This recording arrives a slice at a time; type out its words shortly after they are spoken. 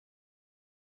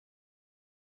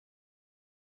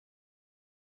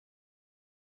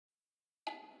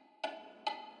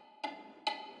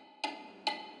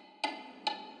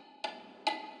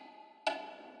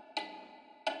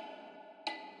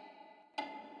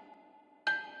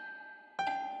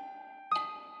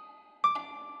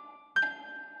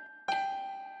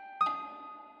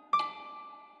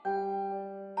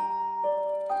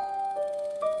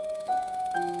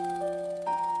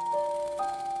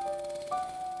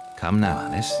Come now,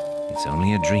 Alice. It's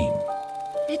only a dream.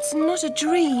 It's not a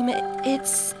dream,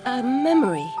 it's a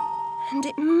memory. And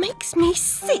it makes me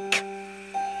sick.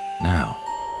 Now,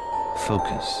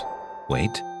 focus.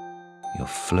 Wait. You're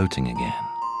floating again.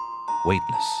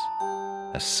 Weightless.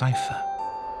 A cipher.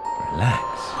 Relax.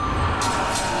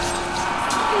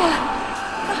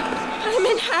 I'm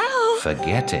in hell.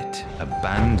 Forget it.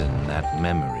 Abandon that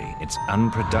memory. It's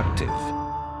unproductive.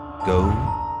 Go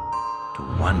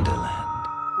to Wonderland.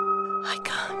 I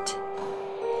can't.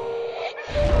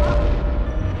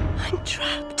 I'm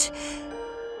trapped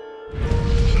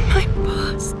in my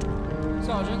past.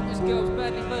 Sergeant, this girl's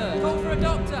badly burned. Call for a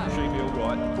doctor. She'll be all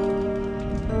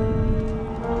right.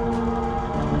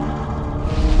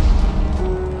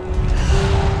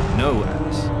 No,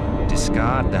 Alice.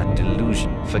 Discard that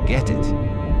delusion. Forget it.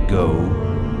 Go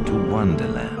to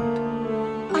Wonderland.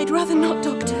 I'd rather not,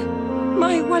 Doctor.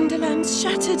 My Wonderland's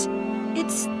shattered.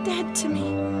 It's dead to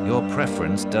me. Your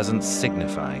preference doesn't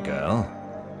signify, girl.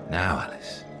 Now,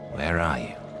 Alice, where are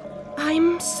you?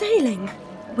 I'm sailing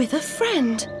with a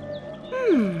friend.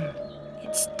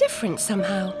 It's different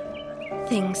somehow.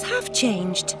 Things have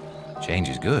changed. Change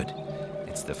is good.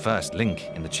 It's the first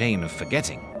link in the chain of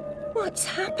forgetting. What's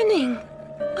happening?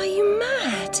 Are you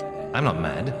mad? I'm not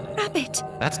mad. Rabbit,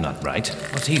 That's not right.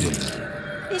 What's he doing?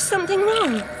 is something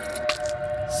wrong?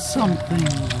 Something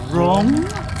wrong?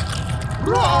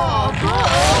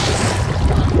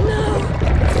 No,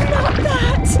 not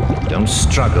that! Don't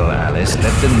struggle, Alice.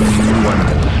 Let the new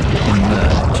Wonderland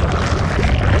emerge.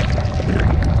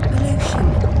 Pollution.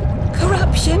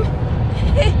 Corruption.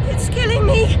 It's killing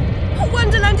me.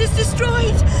 Wonderland is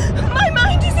destroyed. My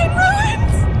mind is in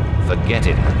ruins. Forget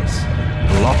it, Alice.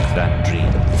 Block that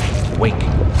dream. Wake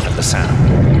at the sound.